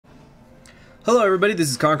Hello everybody, this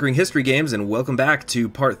is Conquering History Games, and welcome back to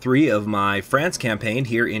part 3 of my France campaign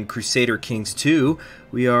here in Crusader Kings 2.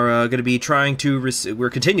 We are going to be trying to,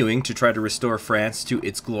 we're continuing to try to restore France to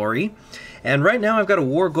its glory. And right now I've got a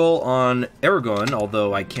war goal on Aragon,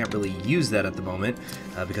 although I can't really use that at the moment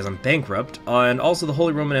because I'm bankrupt. And also the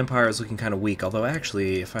Holy Roman Empire is looking kind of weak, although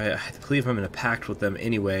actually I believe I'm in a pact with them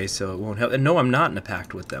anyway, so it won't help. And no, I'm not in a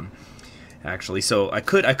pact with them. Actually, so I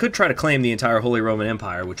could try to claim the entire Holy Roman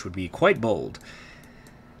Empire, which would be quite bold.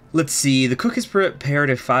 Let's see. The cook has prepared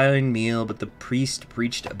a fine meal, but the priest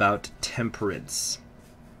preached about temperance.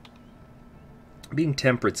 Being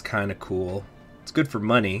temperate's kind of cool. It's good for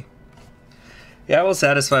money. Yeah, I will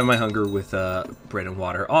satisfy my hunger with bread and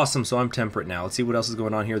water. Awesome, so I'm temperate now. Let's see what else is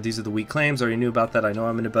going on here. These are the weak claims. I already knew about that. I know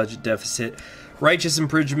I'm in a budget deficit. Righteous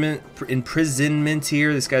imprisonment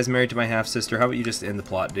here. This guy's married to my half-sister. How about you just end the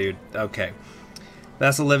plot, dude? Okay.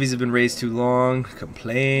 Vassal levies have been raised too long.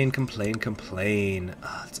 Complain, complain, complain.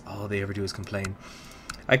 That's all they ever do is complain.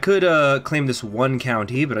 I could claim this one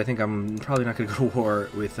county, but I think I'm probably not going to go to war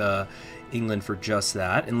with England for just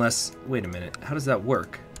that. Unless, wait a minute, how does that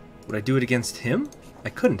work? Would I do it against him? I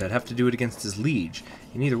couldn't. I'd have to do it against his liege.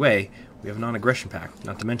 In either way, we have a non-aggression pact,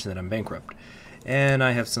 not to mention that I'm bankrupt. And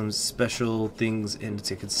I have some special things in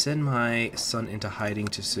it. I could send my son into hiding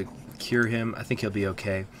to secure him. I think he'll be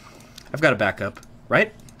okay. I've got a backup,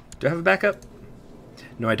 right? Do I have a backup?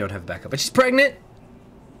 No, I don't have a backup. But she's pregnant!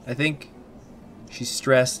 I think. She's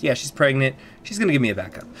stressed. Yeah, she's pregnant. She's going to give me a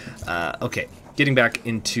backup. Okay, getting back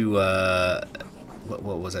into...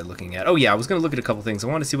 What was I looking at? Oh yeah, I was going to look at a couple things. I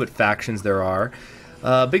want to see what factions there are.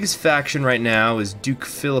 Biggest faction right now is Duke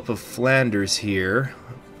Philip of Flanders here.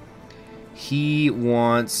 He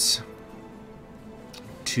wants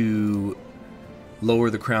to lower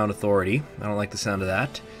the crown authority. I don't like the sound of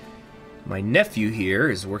that. My nephew here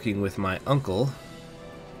is working with my uncle.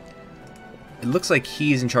 It looks like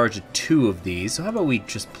he's in charge of 2 of these, so how about we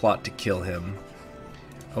just plot to kill him?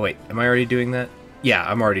 Oh wait, am I already doing that? Yeah,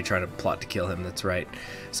 I'm already trying to plot to kill him, that's right.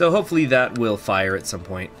 So hopefully that will fire at some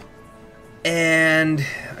point. And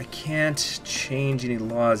I can't change any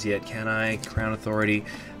laws yet, can I? Crown authority.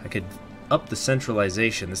 I could up the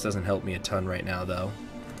centralization. This doesn't help me a ton right now, though.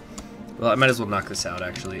 Well, I might as well knock this out,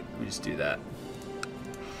 actually. Let me just do that.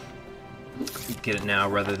 Get it now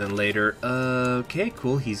rather than later. Okay,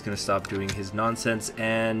 cool. He's going to stop doing his nonsense,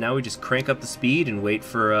 and now we just crank up the speed and wait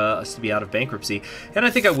for us to be out of bankruptcy. And I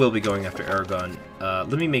think I will be going after Aragon.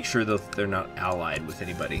 Let me make sure, though, that they're not allied with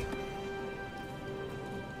anybody.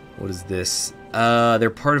 What is this? They're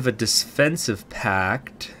part of a defensive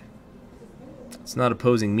pact. It's not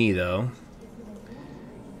opposing me, though.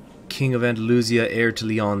 King of Andalusia, heir to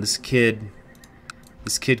Leon. This kid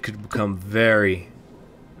could become very,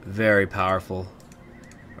 very powerful.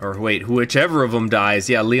 Or wait, whichever of them dies.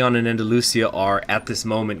 Yeah, Leon and Andalusia are, at this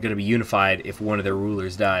moment, going to be unified if one of their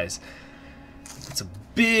rulers dies. It's a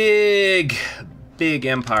big, big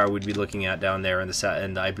empire we'd be looking at down there in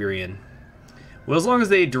the Iberian. Well, as long as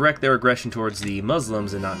they direct their aggression towards the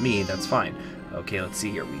Muslims and not me, that's fine. Okay, let's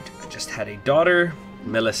see here. We just had a daughter,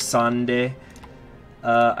 Melisande.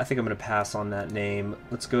 I think I'm going to pass on that name.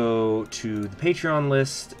 Let's go to the Patreon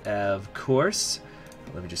list, of course.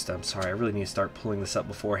 Let me just, I'm sorry, I really need to start pulling this up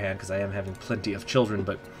beforehand because I am having plenty of children,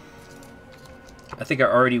 but I think I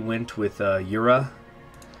already went with Yura.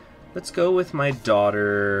 Let's go with my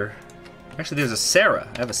daughter. Actually, there's a Sarah.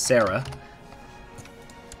 I have a Sarah.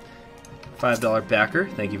 $5 backer.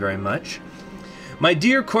 Thank you very much. My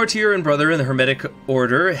dear courtier and brother in the Hermetic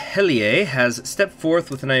Order, Helie, has stepped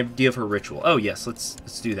forth with an idea for a ritual. Oh yes, let's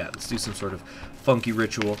do that. Let's do some sort of funky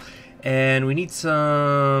ritual. And we need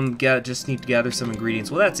some, just need to gather some ingredients.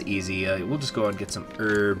 Well, that's easy. We'll just go out and get some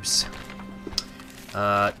herbs.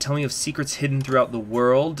 Tell me of secrets hidden throughout the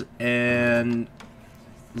world. And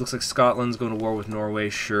looks like Scotland's going to war with Norway.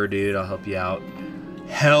 Sure, dude, I'll help you out.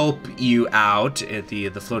 Help you out at the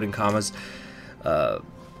floating commas.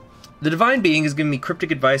 The Divine Being has given me cryptic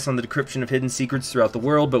advice on the decryption of hidden secrets throughout the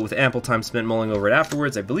world, but with ample time spent mulling over it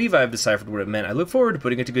afterwards, I believe I have deciphered what it meant. I look forward to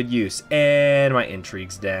putting it to good use. And my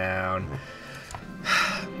intrigue's down.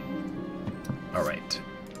 Alright.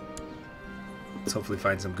 Let's hopefully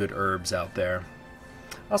find some good herbs out there.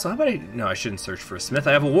 Also, how about no, I shouldn't search for a smith.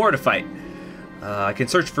 I have a war to fight. I can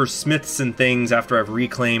search for smiths and things after I've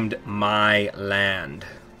reclaimed my land.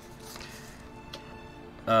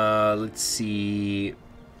 Let's see...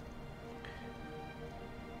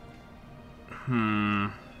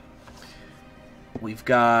 We've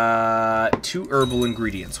got 2 herbal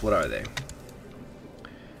ingredients. What are they?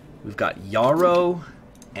 We've got yarrow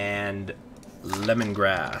and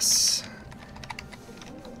lemongrass.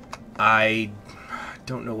 I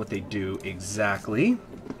don't know what they do exactly.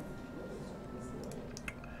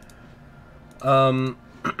 I'm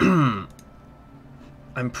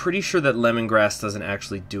pretty sure that lemongrass doesn't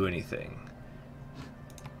actually do anything.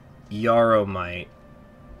 Yarrow might.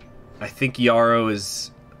 I think yarrow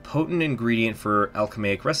is potent ingredient for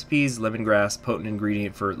alchemic recipes. Lemongrass, potent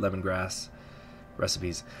ingredient for lemongrass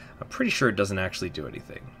recipes. I'm pretty sure it doesn't actually do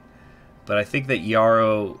anything. But I think that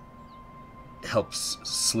yarrow helps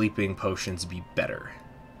sleeping potions be better.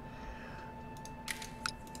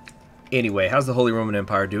 Anyway, how's the Holy Roman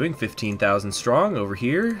Empire doing? 15,000 strong over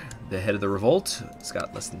here. The head of the revolt. It's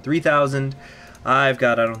got less than 3,000. I've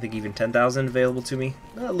got, I don't think, even 10,000 available to me.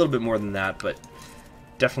 A little bit more than that, but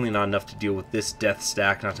definitely not enough to deal with this death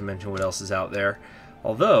stack, not to mention what else is out there.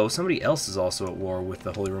 Although, somebody else is also at war with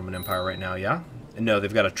the Holy Roman Empire right now, yeah? No,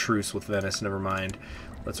 they've got a truce with Venice, never mind.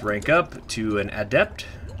 Let's rank up to an adept.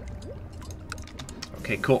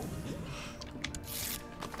 Okay, cool.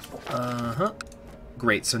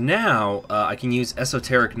 Great, so now I can use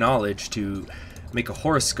esoteric knowledge to make a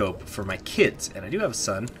horoscope for my kids. And I do have a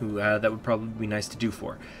son who that would probably be nice to do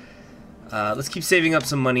for. Let's keep saving up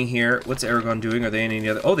some money here. What's Aragon doing? Are they in any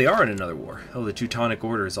other... Oh, they are in another war. Oh, the Teutonic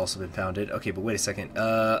Order has also been founded. Okay, but wait a second.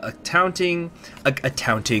 Attacking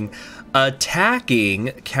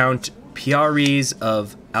Count Piares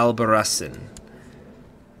of Albarracin.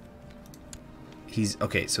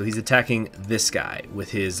 Okay, so he's attacking this guy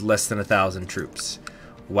with his less than 1,000 troops.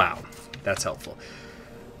 Wow, that's helpful.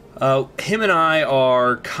 Him and I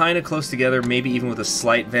are kind of close together, maybe even with a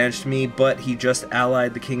slight advantage to me, but he just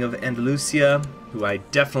allied the King of Andalusia, who I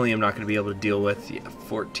definitely am not going to be able to deal with. Yeah,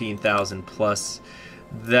 14,000 plus.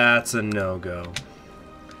 That's a no-go.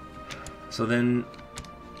 So then,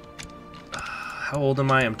 how old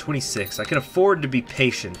am I? I'm 26. I can afford to be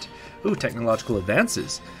patient. Ooh, technological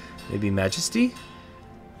advances. Maybe Majesty?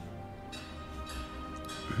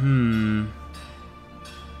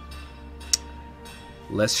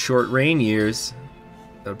 Less short reign years.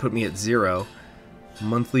 That would put me at 0.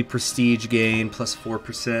 Monthly prestige gain plus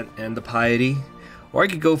 4% and the piety. Or I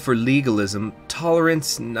could go for legalism.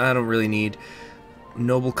 Tolerance, I don't really need.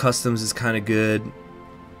 Noble customs is kind of good.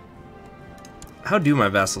 How do my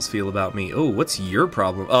vassals feel about me? Oh, what's your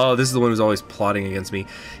problem? Oh, this is the one who's always plotting against me.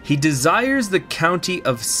 He desires the county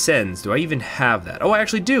of Sens. Do I even have that? Oh, I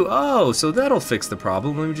actually do. Oh, so that'll fix the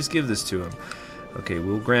problem. Let me just give this to him. Okay,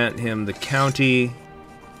 we'll grant him the county.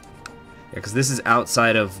 Yeah, because this is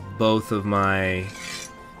outside of both of my...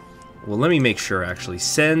 Well, let me make sure, actually.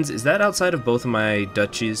 Sens, is that outside of both of my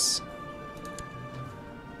duchies?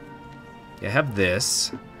 Yeah, I have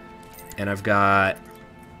this. And I've got...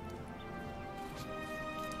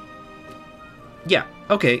 Yeah,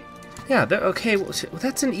 okay. Yeah, okay, well,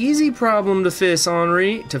 that's an easy problem to fix,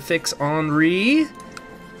 Henri.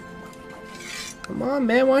 Come on,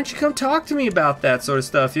 man, why don't you come talk to me about that sort of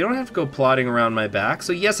stuff? You don't have to go plotting around my back.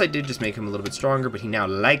 So yes, I did just make him a little bit stronger, but he now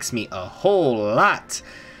likes me a whole lot.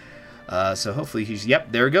 So hopefully he's...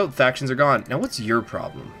 Yep, there we go. Factions are gone. Now, what's your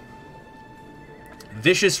problem?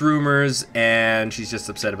 Vicious rumors, and she's just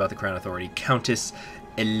upset about the Crown Authority. Countess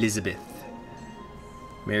Elizabeth.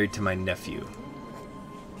 Married to my nephew.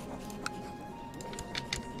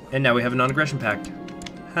 And now we have a non-aggression pact.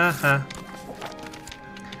 Haha.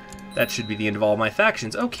 That should be the end of all my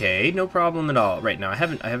factions. Okay, no problem at all. Right now, I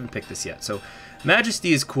haven't picked this yet. So,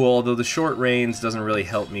 Majesty is cool, although the short reigns doesn't really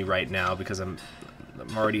help me right now because I'm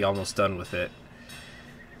already almost done with it.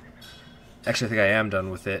 Actually, I think I am done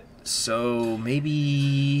with it. So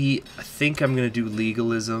maybe I think I'm gonna do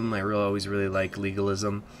legalism. I always really like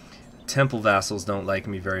legalism. Temple vassals don't like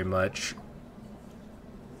me very much.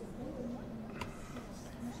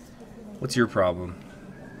 What's your problem?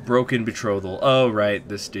 Broken betrothal. Oh, right,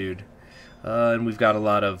 this dude. And we've got a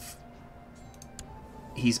lot of...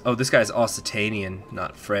 Oh, this guy's Occitanian,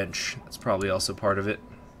 not French. That's probably also part of it.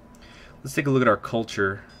 Let's take a look at our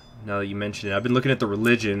culture, now that you mention it. I've been looking at the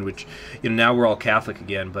religion, which, you know, now we're all Catholic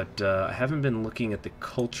again, but I haven't been looking at the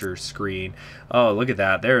culture screen. Oh, look at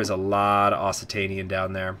that. There is a lot of Occitanian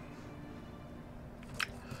down there.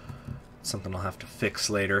 Something I'll have to fix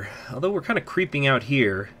later. Although we're kind of creeping out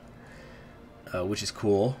here. Which is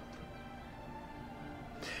cool.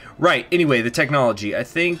 Right, anyway, the technology. I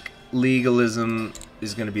think legalism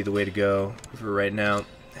is going to be the way to go for right now.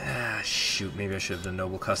 Ah, shoot, maybe I should have done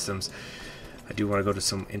noble customs. I do want to go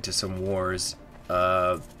into some wars.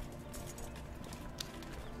 Now,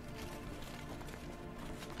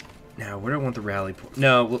 where do I want the rally point?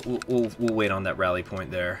 No, we'll wait on that rally point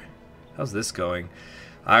there. How's this going?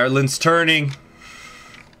 Ireland's turning.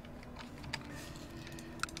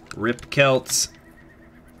 Rip Celts.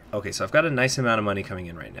 Okay, so I've got a nice amount of money coming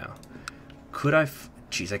in right now. Could I...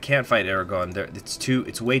 Jeez, I can't fight Aragon.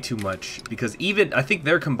 It's way too much, because even I think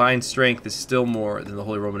their combined strength is still more than the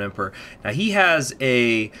Holy Roman Emperor. Now he has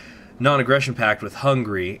a non-aggression pact with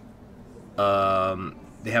Hungary.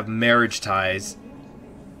 They have marriage ties.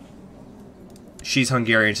 She's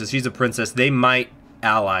Hungarian, so she's a princess. They might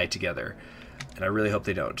ally together, and I really hope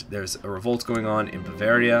they don't. There's a revolt going on in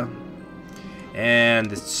Bavaria, and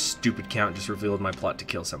this stupid count just revealed my plot to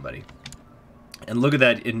kill somebody. And look at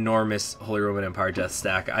that enormous Holy Roman Empire death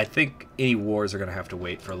stack. I think any wars are going to have to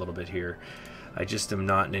wait for a little bit here. I just am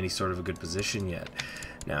not in any sort of a good position yet.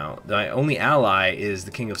 Now, my only ally is the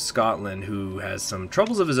King of Scotland, who has some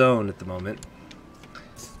troubles of his own at the moment.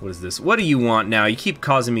 What is this? What do you want now? You keep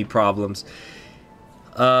causing me problems.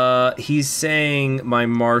 He's saying my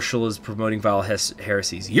marshal is promoting vile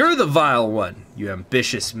heresies. You're the vile one, you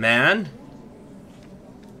ambitious man.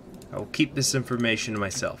 I will keep this information to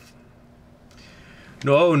myself.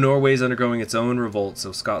 No, Norway's undergoing its own revolt,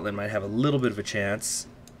 so Scotland might have a little bit of a chance.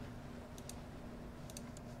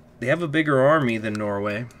 They have a bigger army than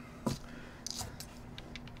Norway.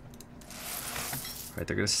 Right,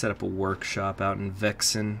 they're going to set up a workshop out in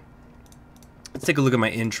Vexen. Let's take a look at my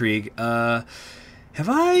intrigue. Have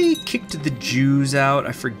I kicked the Jews out?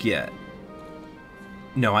 I forget.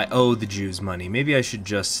 No, I owe the Jews money. Maybe I should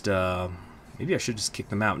just kick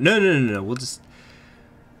them out. No. We'll just...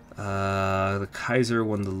 the Kaiser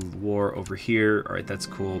won the war over here. Alright, that's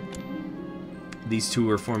cool. These two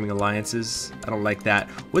are forming alliances. I don't like that.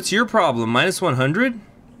 What's your problem? Minus 100?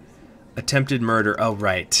 Attempted murder. Oh,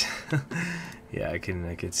 right. Yeah, I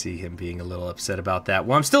can see him being a little upset about that.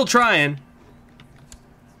 Well, I'm still trying.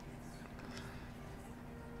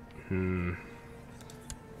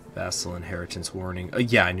 Vassal inheritance warning.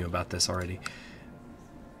 Yeah, I knew about this already.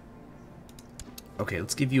 Okay,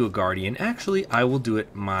 let's give you a guardian. Actually, I will do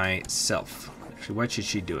it myself. Actually, why should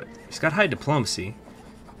she do it? She's got high diplomacy,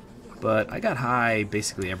 but I got high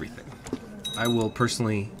basically everything. I will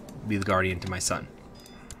personally be the guardian to my son.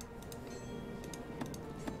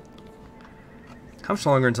 How much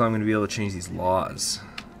longer until I'm going to be able to change these laws?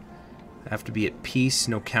 I have to be at peace.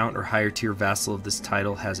 No count or higher tier vassal of this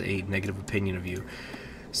title has a negative opinion of you.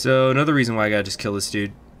 So another reason why I gotta just kill this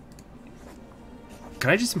dude.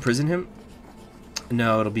 Can I just imprison him?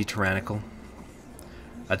 No, it'll be tyrannical.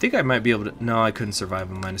 I think I might be able to... No, I couldn't survive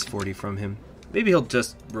a minus 40 from him. Maybe he'll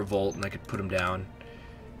just revolt and I could put him down.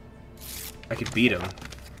 I could beat him.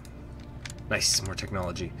 Nice, more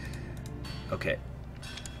technology. Okay.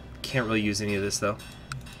 Can't really use any of this though.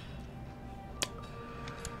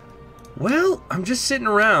 Well, I'm just sitting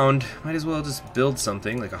around. Might as well just build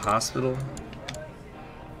something, like a hospital.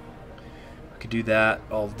 I could do that.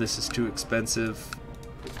 All of this is too expensive.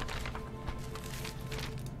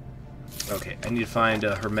 Okay, I need to find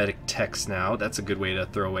a hermetic text now. That's a good way to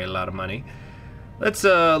throw away a lot of money. Let's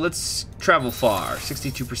travel far.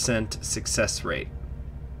 62% success rate.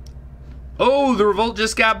 Oh, the revolt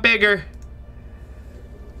just got bigger.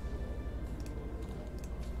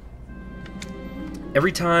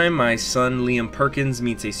 Every time my son Liam Perkins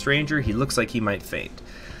meets a stranger, he looks like he might faint.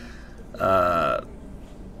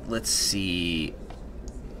 Let's see.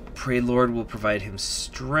 Pray Lord will provide him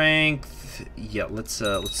strength. Yeah, let's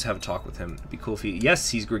have a talk with him. It'd be cool if he...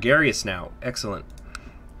 Yes, he's gregarious now. Excellent.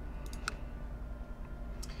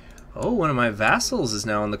 Oh, one of my vassals is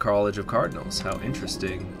now in the College of Cardinals. How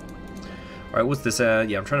interesting. All right, what's this?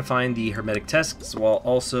 Yeah, I'm trying to find the hermetic texts while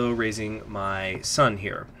also raising my son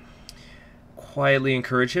here. Quietly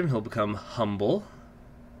encourage him. He'll become humble.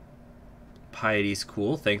 Piety's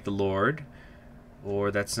cool. Thank the Lord. Or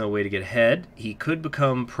that's no way to get ahead. He could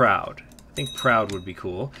become proud. I think proud would be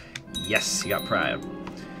cool. Yes, he got proud.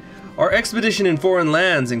 Our expedition in foreign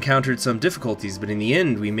lands encountered some difficulties, but in the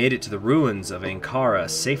end, we made it to the ruins of Ankara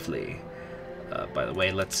safely. By the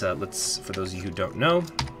way, let's for those of you who don't know.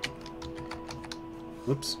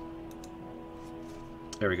 Whoops.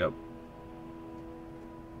 There we go.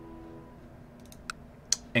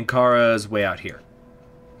 Ankara's way out here.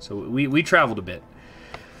 So we traveled a bit.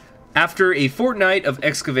 After a fortnight of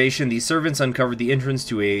excavation, the servants uncovered the entrance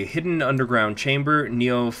to a hidden underground chamber.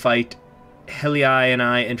 Neophyte Helii and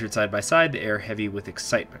I entered side by side, the air heavy with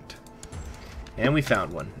excitement. And we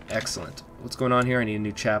found one. Excellent. What's going on here? I need a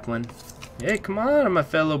new chaplain. Hey, come on, my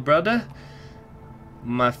fellow brother.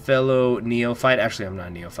 My fellow neophyte. Actually, I'm not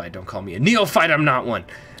a neophyte. Don't call me a neophyte. I'm not one.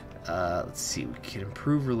 Let's see. We can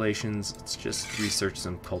improve relations. Let's just research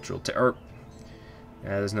some cultural...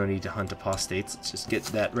 there's no need to hunt apostates. Let's just get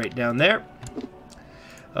that right down there.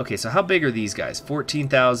 Okay, so how big are these guys?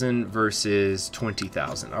 14,000 versus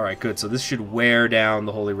 20,000. Alright, good. So this should wear down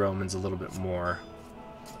the Holy Romans a little bit more.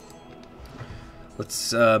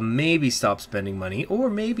 Let's maybe stop spending money, or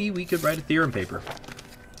maybe we could write a theorem paper.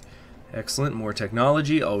 Excellent, more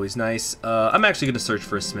technology, always nice. I'm actually going to search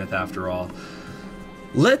for a smith after all.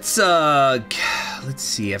 Let's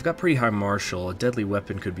see, I've got pretty high martial. A deadly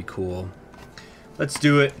weapon could be cool. Let's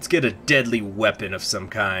do it. Let's get a deadly weapon of some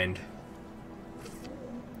kind.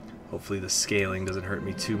 Hopefully the scaling doesn't hurt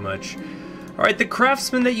me too much. Alright, the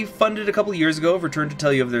craftsmen that you funded a couple years ago have returned to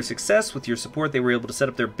tell you of their success. With your support, they were able to set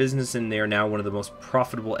up their business, and they are now one of the most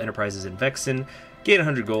profitable enterprises in Vexen. Gain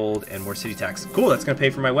 100 gold and more city tax. Cool, that's going to pay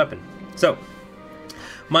for my weapon. So,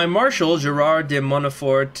 my marshal, Gerard de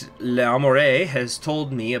Monfort l'Amore, has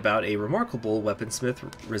told me about a remarkable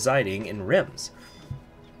weaponsmith residing in Reims.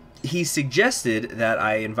 He suggested that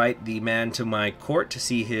I invite the man to my court to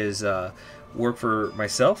see his work for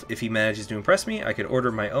myself. If he manages to impress me, I could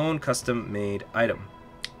order my own custom-made item.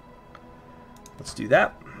 Let's do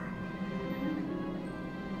that.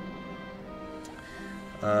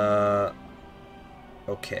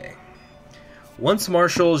 Okay. Once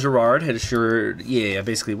Marshal Gerard had assured... Yeah,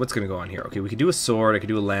 basically, what's going to go on here? Okay, we could do a sword, I could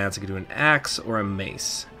do a lance, I could do an axe, or a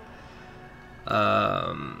mace.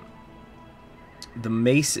 The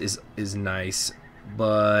mace is nice,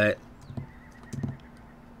 but...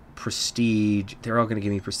 prestige. They're all going to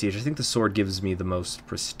give me prestige. I think the sword gives me the most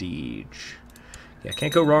prestige. Yeah,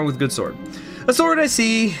 can't go wrong with a good sword. A sword, I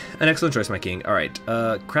see. An excellent choice, my king. Alright,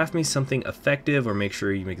 craft me something effective, or make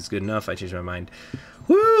sure you make it good enough. I changed my mind.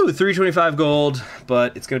 Woo! 325 gold,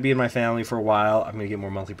 but it's going to be in my family for a while. I'm going to get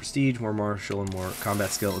more monthly prestige, more martial, and more combat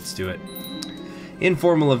skill. Let's do it.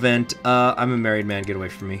 Informal event. I'm a married man. Get away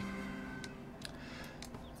from me.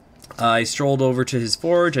 I strolled over to his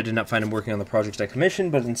forge. I did not find him working on the project I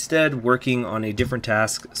commissioned, but instead working on a different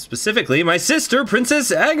task, specifically my sister,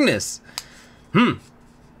 Princess Agnes. Can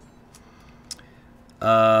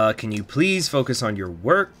you please focus on your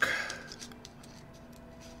work?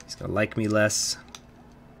 He's gonna like me less.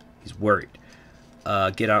 He's worried.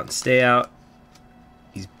 Get out and stay out.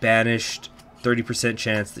 He's banished. 30%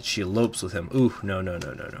 chance that she elopes with him. Ooh, no.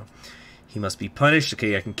 He must be punished.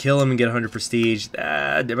 Okay, I can kill him and get 100 prestige.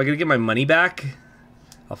 Am I going to get my money back?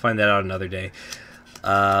 I'll find that out another day.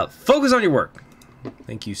 Focus on your work.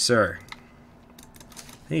 Thank you, sir.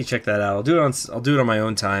 I need to check that out. I'll do it on my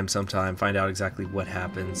own time sometime. Find out exactly what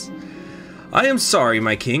happens. I am sorry,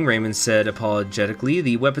 my king, Raymond said apologetically.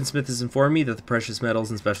 The weaponsmith has informed me that the precious metals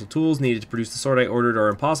and special tools needed to produce the sword I ordered are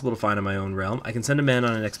impossible to find in my own realm. I can send a man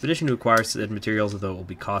on an expedition to acquire said materials, although it will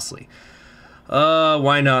be costly.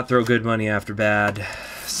 Why not throw good money after bad?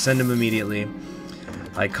 Send him immediately.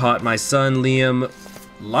 I caught my son, Liam,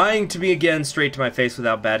 lying to me again straight to my face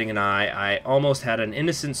without batting an eye. I almost had an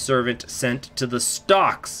innocent servant sent to the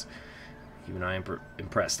stocks. Even I am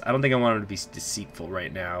impressed. I don't think I want him to be deceitful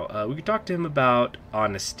right now. We could talk to him about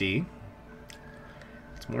honesty.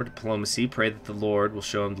 It's more diplomacy. Pray that the Lord will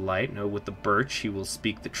show him the light. No, with the birch, he will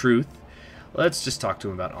speak the truth. Let's just talk to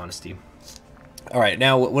him about honesty. Alright,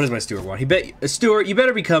 now what does my steward want? Steward, you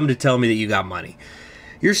better be coming to tell me that you got money.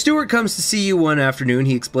 Your steward comes to see you one afternoon.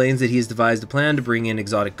 He explains that he has devised a plan to bring in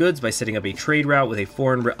exotic goods by setting up a trade route with a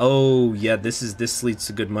foreign... Oh, yeah, this leads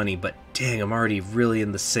to good money, but dang, I'm already really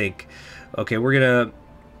in the sink. Okay, we're gonna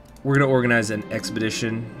organize an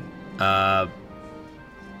expedition. I'm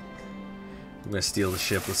gonna steal the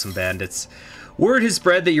ship with some bandits. Word has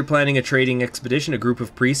spread that you're planning a trading expedition. A group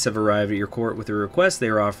of priests have arrived at your court with a request. They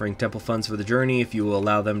are offering temple funds for the journey if you will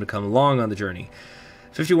allow them to come along on the journey.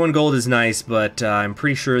 51 gold is nice, but I'm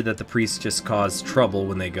pretty sure that the priests just cause trouble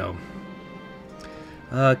when they go.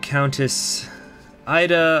 Countess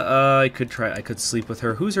Ida, I could sleep with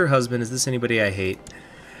her. Who's her husband? Is this anybody I hate?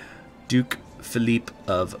 Duke Philippe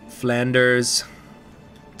of Flanders,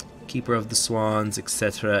 Keeper of the Swans,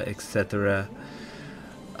 etc., etc.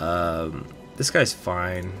 This guy's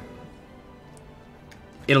fine.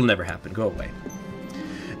 It'll never happen. Go away.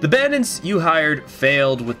 The bandits you hired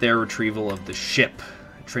failed with their retrieval of the ship.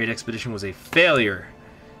 The trade expedition was a failure.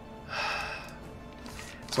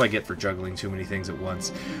 That's what I get for juggling too many things at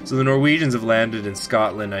once. So the Norwegians have landed in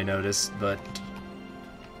Scotland, I noticed, but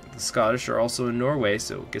the Scottish are also in Norway,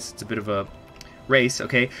 so I guess it's a bit of a race.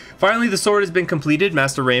 Okay, finally the sword has been completed.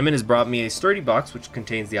 Master Raymond has brought me a sturdy box which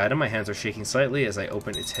contains the item. My hands are shaking slightly as I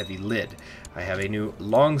open its heavy lid. I have a new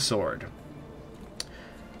longsword.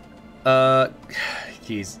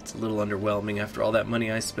 Geez, it's a little underwhelming after all that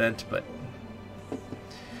money I spent, but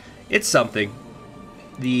it's something.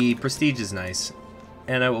 The prestige is nice,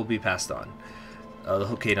 and I will be passed on.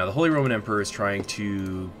 Okay, now the Holy Roman Emperor is trying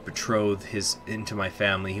to betroth into my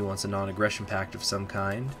family. He wants a non-aggression pact of some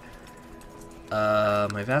kind.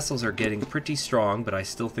 My vassals are getting pretty strong, but I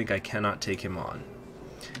still think I cannot take him on.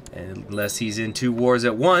 And unless he's in 2 wars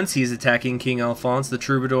at once, he's attacking King Alphonse the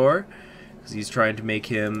Troubadour, because he's trying to make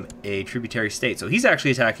him a tributary state. So he's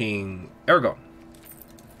actually attacking Aragon.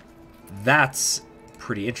 That's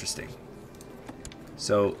pretty interesting.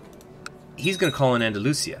 So he's going to call in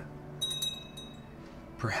Andalusia.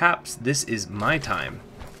 Perhaps this is my time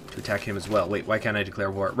to attack him as well. Wait, why can't I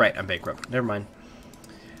declare war? Right, I'm bankrupt. Never mind.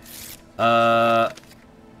 I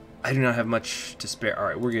do not have much to spare. All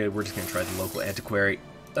right, we're just going to try the local antiquary.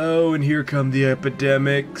 Oh, and here come the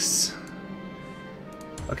epidemics.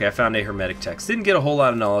 Okay, I found a hermetic text. Didn't get a whole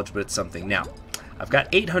lot of knowledge, but it's something. Now, I've got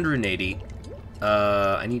 880.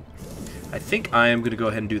 I think I am going to go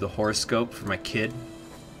ahead and do the horoscope for my kid.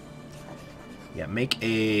 Yeah, make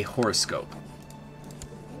a horoscope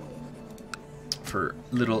for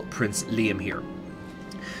little Prince Liam here.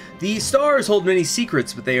 The stars hold many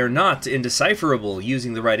secrets, but they are not indecipherable.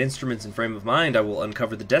 Using the right instruments and frame of mind, I will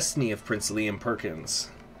uncover the destiny of Prince Liam Perkins,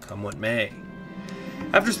 come what may.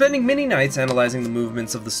 After spending many nights analyzing the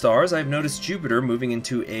movements of the stars, I have noticed Jupiter moving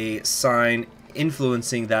into a sign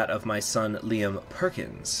influencing that of my son Liam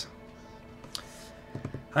Perkins.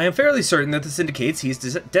 I am fairly certain that this indicates he is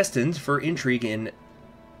destined for intrigue and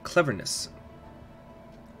cleverness.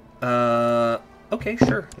 Okay,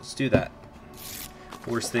 sure, let's do that.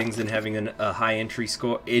 Worse things than having a high intrigue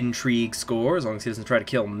score, as long as he doesn't try to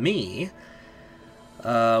kill me.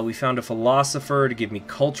 We found a philosopher to give me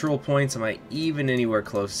cultural points. Am I even anywhere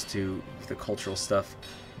close to the cultural stuff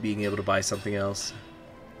being able to buy something else?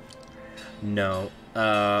 No.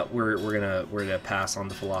 We're gonna pass on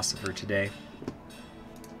the philosopher today.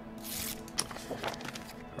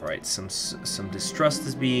 All right, some distrust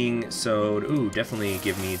is being sowed. Ooh, definitely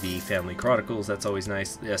give me the family chronicles. That's always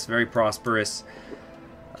nice. Yes, very prosperous.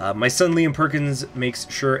 My son Liam Perkins makes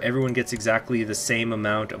sure everyone gets exactly the same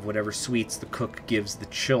amount of whatever sweets the cook gives the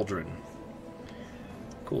children.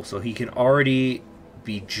 Cool, so he can already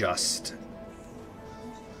be just.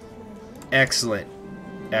 Excellent.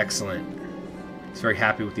 Excellent. He's very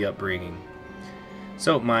happy with the upbringing.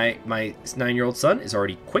 So my 9-year-old son is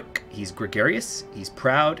already quick, he's gregarious, he's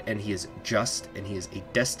proud, and he is just, and he is a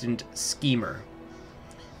destined schemer.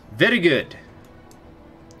 Very good.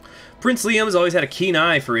 Prince Liam has always had a keen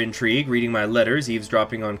eye for intrigue, reading my letters,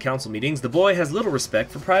 eavesdropping on council meetings. The boy has little respect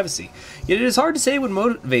for privacy. Yet it is hard to say what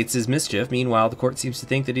motivates his mischief. Meanwhile, the court seems to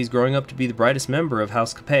think that he's growing up to be the brightest member of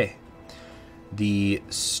House Capet. The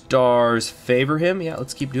stars favor him? Yeah,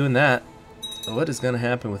 let's keep doing that. What is going to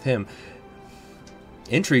happen with him?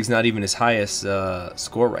 Intrigue's not even his highest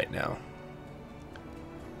score right now.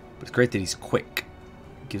 But it's great that he's quick.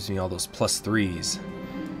 It gives me all those +3s.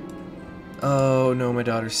 Oh no, my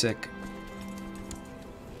daughter's sick.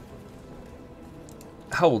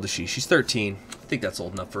 How old is she? She's 13. I think that's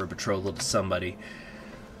old enough for a betrothal to somebody.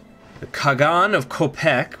 The Kagan of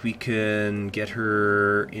Kopek, we can get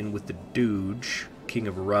her in with the Doge, King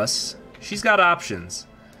of Rus. She's got options.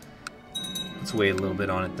 Let's wait a little bit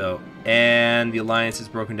on it though. And the alliance is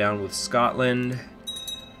broken down with Scotland.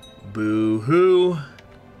 Boo-hoo.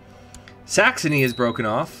 Saxony is broken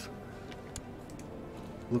off.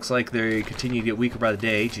 Looks like they continue to get weaker by the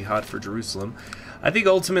day. Jihad for Jerusalem. I think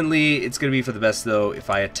ultimately it's going to be for the best, though, if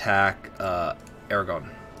I attack Aragon.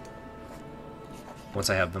 Once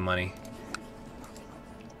I have the money.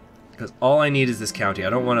 Because all I need is this county. I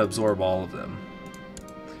don't want to absorb all of them.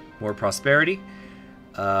 More prosperity.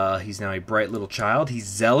 He's now a bright little child. He's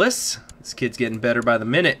zealous. This kid's getting better by the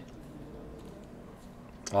minute.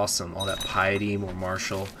 Awesome. All that piety, more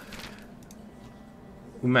martial.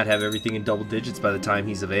 We might have everything in double digits by the time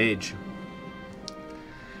he's of age.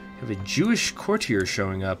 We have a Jewish courtier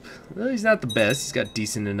showing up. Well, he's not the best. He's got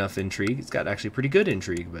decent enough intrigue. He's got actually pretty good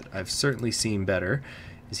intrigue, but I've certainly seen better.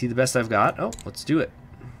 Is he the best I've got? Oh, let's do it.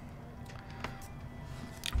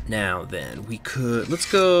 Now then,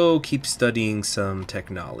 let's go keep studying some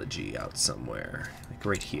technology out somewhere. Like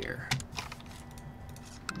right here.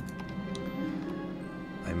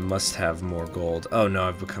 I must have more gold. Oh no,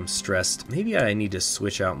 I've become stressed. Maybe I need to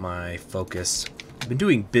switch out my focus. I've been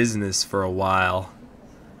doing business for a while.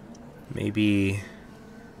 Maybe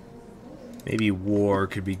war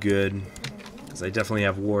could be good, because I definitely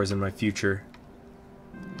have wars in my future.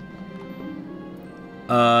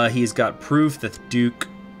 He's got proof that the Duke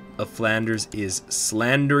of Flanders is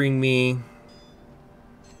slandering me.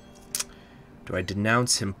 Do I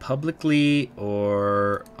denounce him publicly,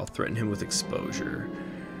 or I'll threaten him with exposure?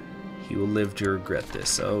 He will live to regret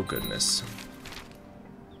this. Oh, goodness.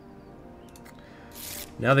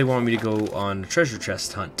 Now they want me to go on a treasure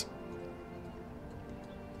chest hunt.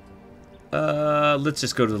 Let's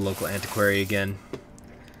just go to the local antiquary again.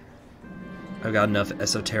 I've got enough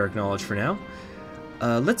esoteric knowledge for now.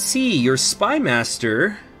 Let's see. Your spy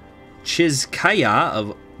master, Chizkaya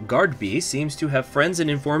of Gardby, seems to have friends and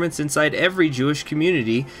informants inside every Jewish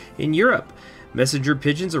community in Europe. Messenger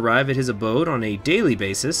pigeons arrive at his abode on a daily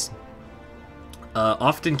basis,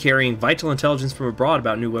 often carrying vital intelligence from abroad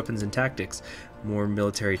about new weapons and tactics. More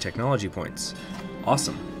military technology points.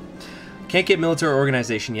 Awesome. Can't get military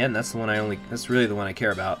organization yet, and that's the one that's really the one I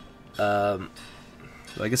care about. I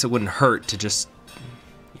guess it wouldn't hurt to just,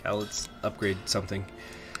 yeah, let's upgrade something.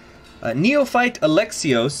 Neophyte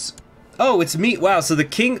Alexios. Oh, it's me. Wow, so the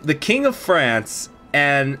king of France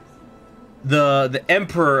and the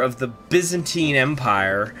emperor of the Byzantine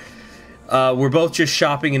Empire were both just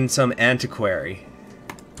shopping in some antiquary.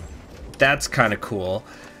 That's kind of cool.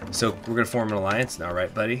 So we're gonna form an alliance now,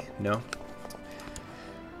 right, buddy? No.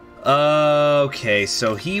 Okay,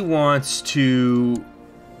 so he wants to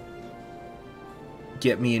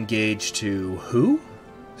get me engaged to who?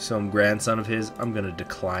 Some grandson of his. I'm gonna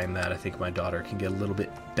decline that. I think my daughter can get a little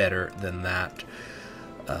bit better than that.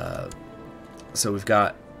 So we've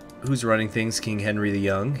got who's running things? King Henry the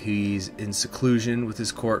Young. He's in seclusion with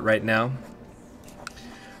his court right now.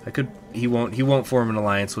 He won't form an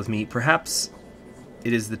alliance with me. Perhaps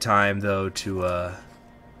it is the time though to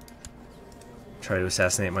try to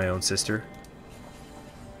assassinate my own sister.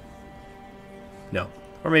 No.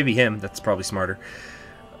 Or maybe him. That's probably smarter.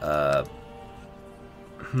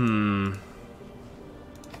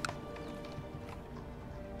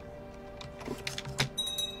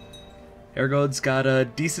 Aragon's got a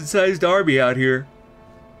decent-sized army out here.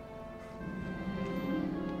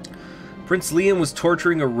 Prince Liam was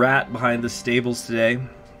torturing a rat behind the stables today.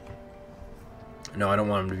 No, I don't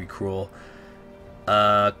want him to be cruel.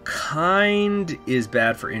 Kind is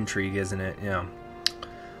bad for intrigue, isn't it? Yeah.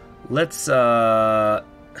 Let's,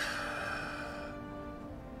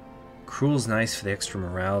 Cruel's nice for the extra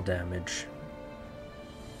morale damage.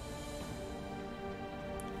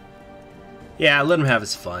 Yeah, let him have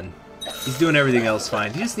his fun. He's doing everything else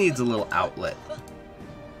fine. He just needs a little outlet.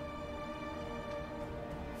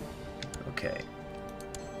 Okay.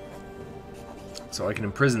 So I can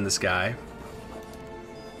imprison this guy.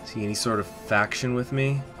 Is he any sort of faction with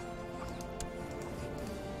me?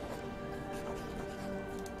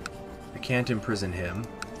 I can't imprison him.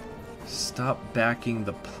 Stop backing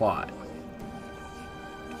the plot.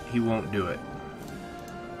 He won't do it.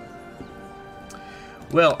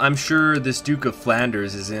 Well, I'm sure this Duke of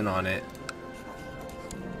Flanders is in on it.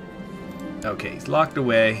 Okay, he's locked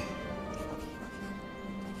away.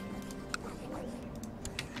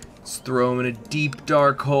 Let's throw him in a deep,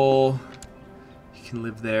 dark hole. He can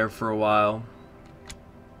live there for a while.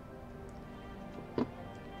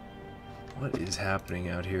 What is happening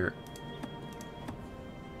out here?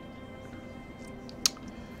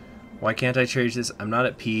 Why can't I change this? I'm not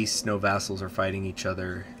at peace. No vassals are fighting each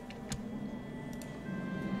other.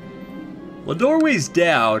 Well, Norway's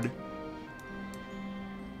down.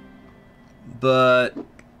 But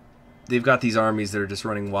they've got these armies that are just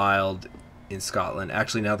running wild in Scotland.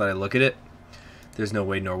 Actually, now that I look at it, there's no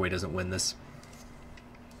way Norway doesn't win this.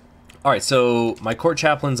 Alright, so my court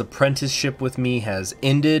chaplain's apprenticeship with me has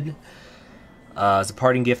ended. As a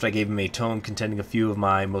parting gift, I gave him a tome containing a few of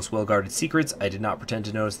my most well-guarded secrets. I did not pretend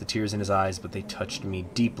to notice the tears in his eyes, but they touched me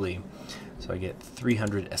deeply. So I get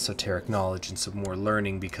 300 esoteric knowledge and some more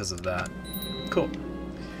learning because of that. Cool.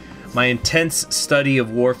 My intense study of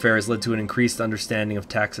warfare has led to an increased understanding of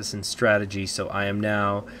tactics and strategy, so I am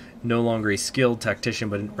now no longer a skilled tactician,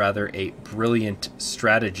 but rather a brilliant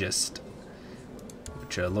strategist.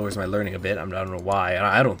 Which lowers my learning a bit. I don't know why.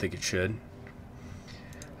 I don't think it should.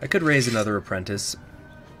 I could raise another apprentice.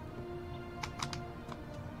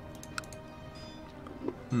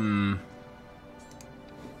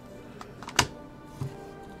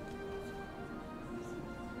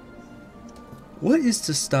 What is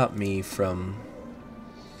to stop me from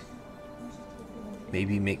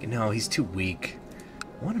maybe making... No, he's too weak.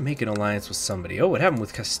 I want to make an alliance with somebody. Oh, what happened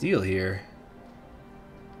with Castile here?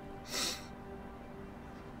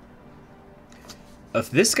 If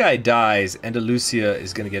this guy dies, Andalusia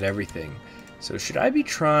is going to get everything. So should I be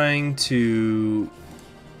trying to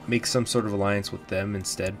make some sort of alliance with them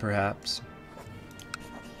instead, perhaps?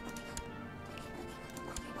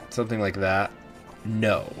 Something like that.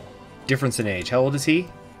 No. Difference in age. How old is he?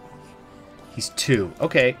 He's 2.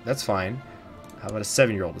 Okay, that's fine. How about a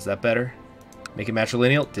 7-year-old? Is that better? Make it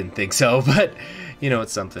matrilineal? Didn't think so, but you know,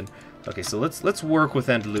 it's something. Okay, so let's work with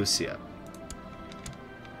Andalusia.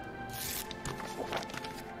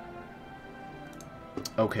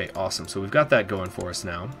 Okay, awesome. So we've got that going for us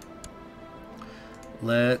now.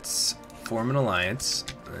 Let's form an alliance.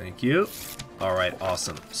 Thank you. Alright,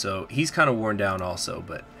 awesome. So he's kind of worn down also,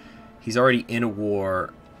 but he's already in a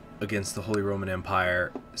war against the Holy Roman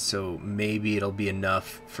Empire, so maybe it'll be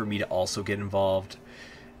enough for me to also get involved.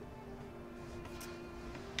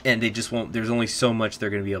 And they just won't, there's only so much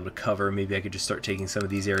they're going to be able to cover. Maybe I could just start taking some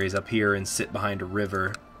of these areas up here and sit behind a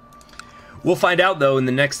river. We'll find out, though, in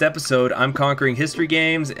the next episode. I'm Conquering History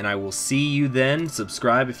Games, and I will see you then.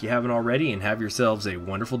 Subscribe if you haven't already, and have yourselves a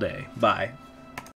wonderful day. Bye.